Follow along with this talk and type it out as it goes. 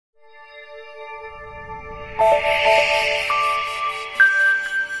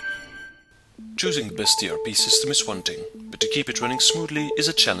Choosing the best ERP system is one thing, but to keep it running smoothly is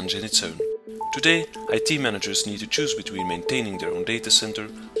a challenge in its own. Today, IT managers need to choose between maintaining their own data center,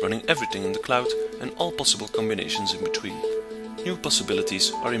 running everything in the cloud, and all possible combinations in between. New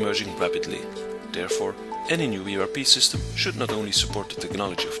possibilities are emerging rapidly. Therefore, any new ERP system should not only support the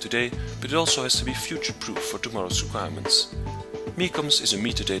technology of today, but it also has to be future-proof for tomorrow's requirements. MECOMS is a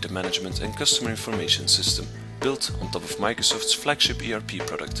metadata management and customer information system built on top of Microsoft's flagship ERP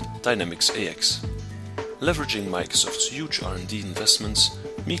product, Dynamics AX. Leveraging Microsoft's huge R&D investments,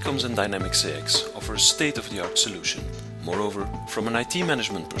 MECOMS and Dynamics AX offer a state-of-the-art solution. Moreover, from an IT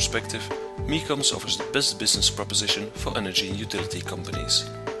management perspective, MECOMS offers the best business proposition for energy and utility companies.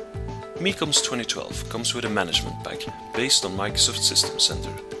 MECOMS 2012 comes with a management pack based on Microsoft System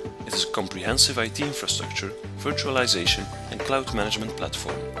Center. It is a comprehensive IT infrastructure, virtualization and cloud management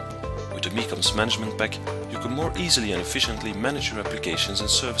platform. With the MECOMS Management Pack, you can more easily and efficiently manage your applications and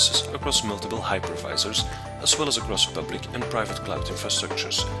services across multiple hypervisors, as well as across public and private cloud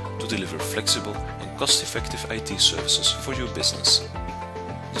infrastructures, to deliver flexible and cost-effective IT services for your business.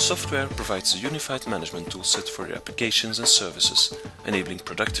 The software provides a unified management toolset for your applications and services, enabling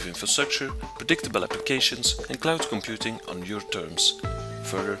productive infrastructure, predictable applications and cloud computing on your terms.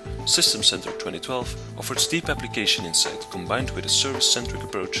 Further, System Center 2012 offers deep application insight combined with a service-centric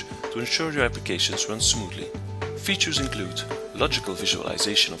approach to ensure your applications run smoothly. Features include logical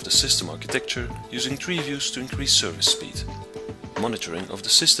visualization of the system architecture using tree views to increase service speed, monitoring of the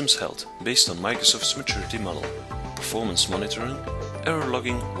system's health based on Microsoft's maturity model, performance monitoring, error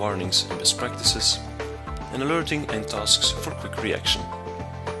logging, warnings and best practices, and alerting and tasks for quick reaction.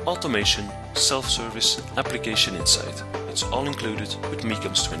 Automation, self-service, application insight. It's all included with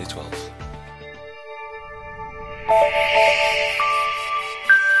MECOMS 2012.